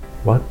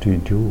What do you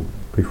do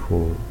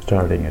before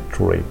starting a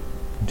trip?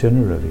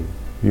 Generally,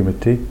 you may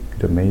take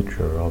the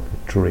matter of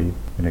a trip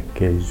in a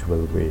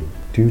casual way.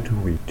 Due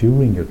to it,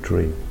 during your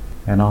trip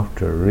and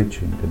after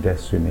reaching the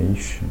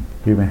destination,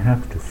 you may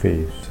have to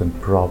face some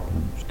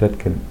problems that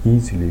can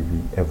easily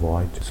be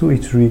avoided. So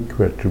it's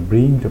required to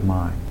bring the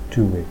mind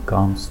to a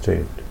calm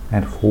state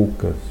and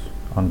focus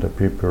on the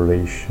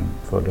preparation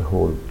for the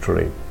whole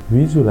trip.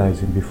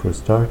 Visualizing before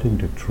starting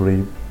the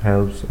trip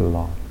helps a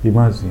lot.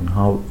 Imagine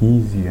how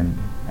easy and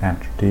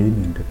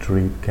entertaining the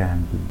trip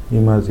can be.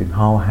 Imagine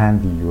how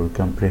handy your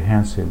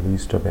comprehensive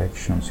list of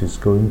actions is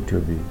going to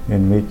be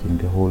in making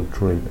the whole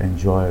trip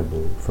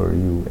enjoyable for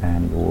you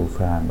and your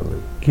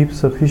family. Keep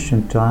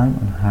sufficient time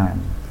on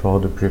hand for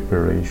the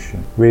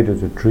preparation. Whether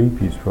the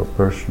trip is for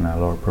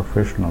personal or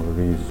professional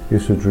reasons, you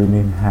should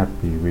remain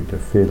happy with the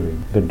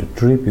feeling that the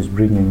trip is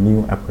bringing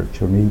new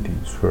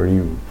opportunities for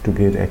you to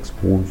get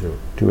exposure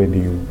to a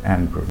new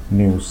environment,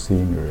 new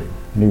scenery,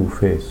 new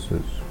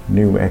faces,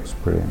 new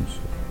experiences,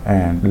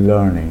 and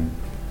learning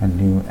a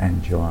new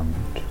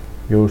enjoyment.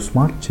 Your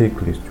smart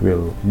checklist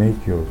will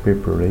make your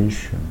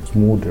preparation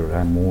smoother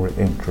and more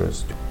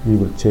interesting. You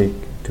will check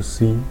to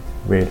see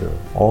whether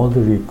all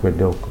the required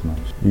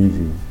documents,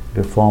 e.g.,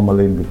 the formal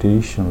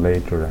invitation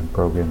letter and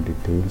program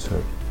details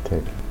are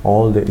taken.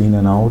 All the in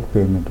and out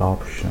payment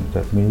options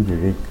that may be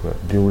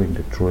required during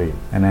the trip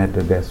and at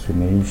the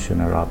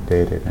destination are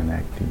updated and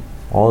active.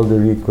 All the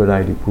required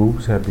ID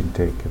proofs have been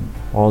taken.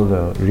 All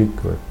the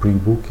required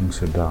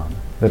pre-bookings are done.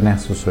 The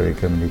necessary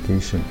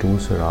communication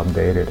tools are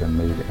updated and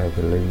made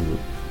available.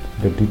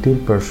 The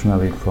detailed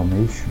personal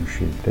information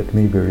sheet that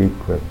may be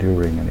required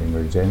during an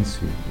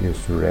emergency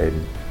is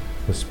ready.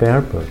 The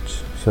spare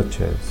parts such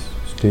as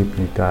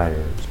stepney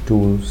tires,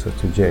 tools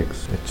such as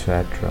jacks,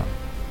 etc.,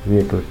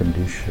 vehicle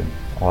condition,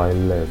 oil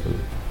level,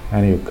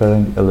 and your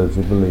current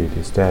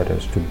eligibility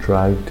status to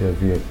drive the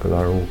vehicle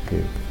are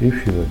okay.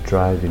 If you are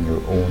driving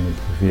your own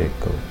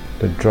vehicle,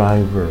 the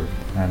driver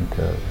and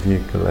the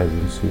vehicle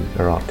agency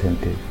are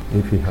authentic.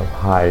 If you have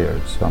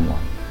hired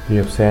someone, you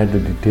have shared the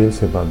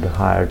details about the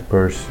hired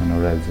person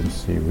or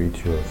agency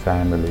with your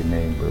family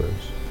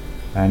members,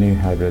 and you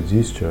have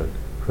registered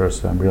for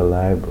some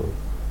reliable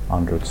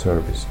on-road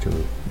service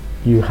too.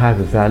 You have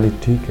a valid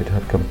ticket,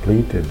 have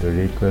completed the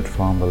required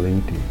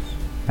formalities,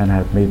 and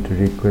have made the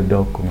required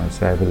documents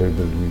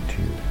available with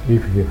you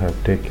if you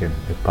have taken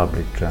the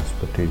public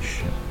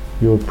transportation.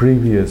 Your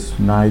previous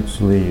night's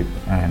sleep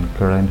and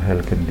current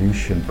health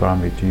condition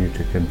permit you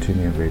to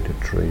continue with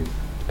the trip.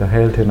 The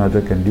health and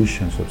other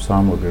conditions of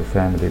some of your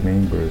family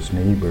members,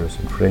 neighbors,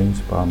 and friends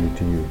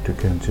permit you to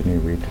continue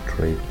with the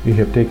trip. You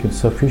have taken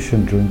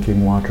sufficient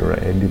drinking water,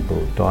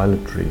 edible,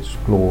 toiletries,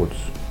 clothes,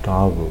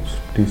 towels,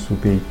 tissue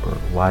paper,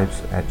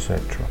 wipes,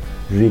 etc.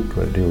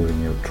 required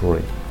during your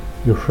trip.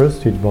 Your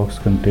first aid box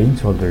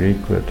contains all the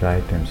required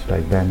items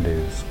like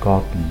bandages,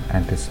 cotton,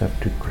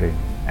 antiseptic cream,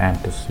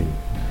 antacid,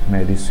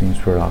 medicines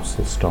for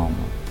upset stomach,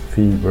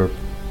 fever,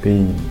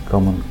 pain,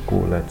 common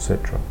cold,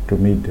 etc. to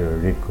meet the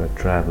required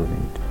travel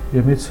need. You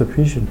have made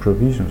sufficient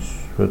provisions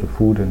for the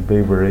food and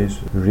beverages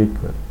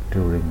required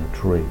during the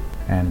trip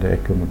and the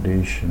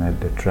accommodation at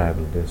the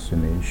travel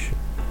destination.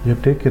 You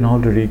have taken all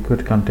the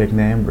required contact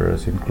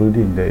numbers,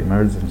 including the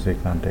emergency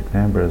contact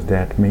numbers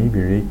that may be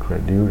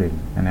required during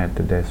and at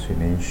the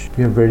destination.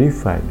 You have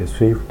verified the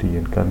safety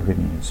and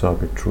convenience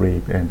of a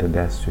trip and the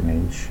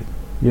destination.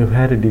 You have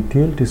had a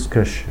detailed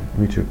discussion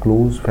with your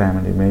close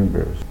family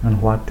members on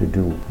what to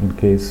do in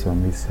case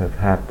some mishap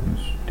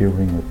happens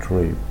during a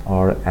trip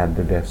or at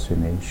the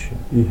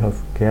destination. You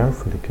have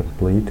carefully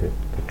completed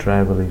the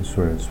travel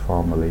insurance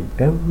formally.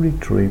 Every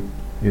trip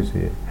is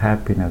a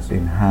happiness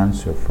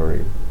enhancer for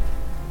you.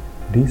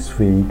 This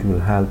feat will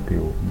help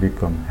you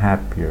become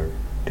happier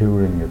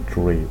during your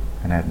trip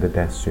and at the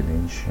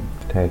destination.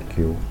 Thank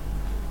you.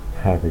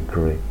 Have a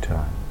great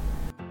time.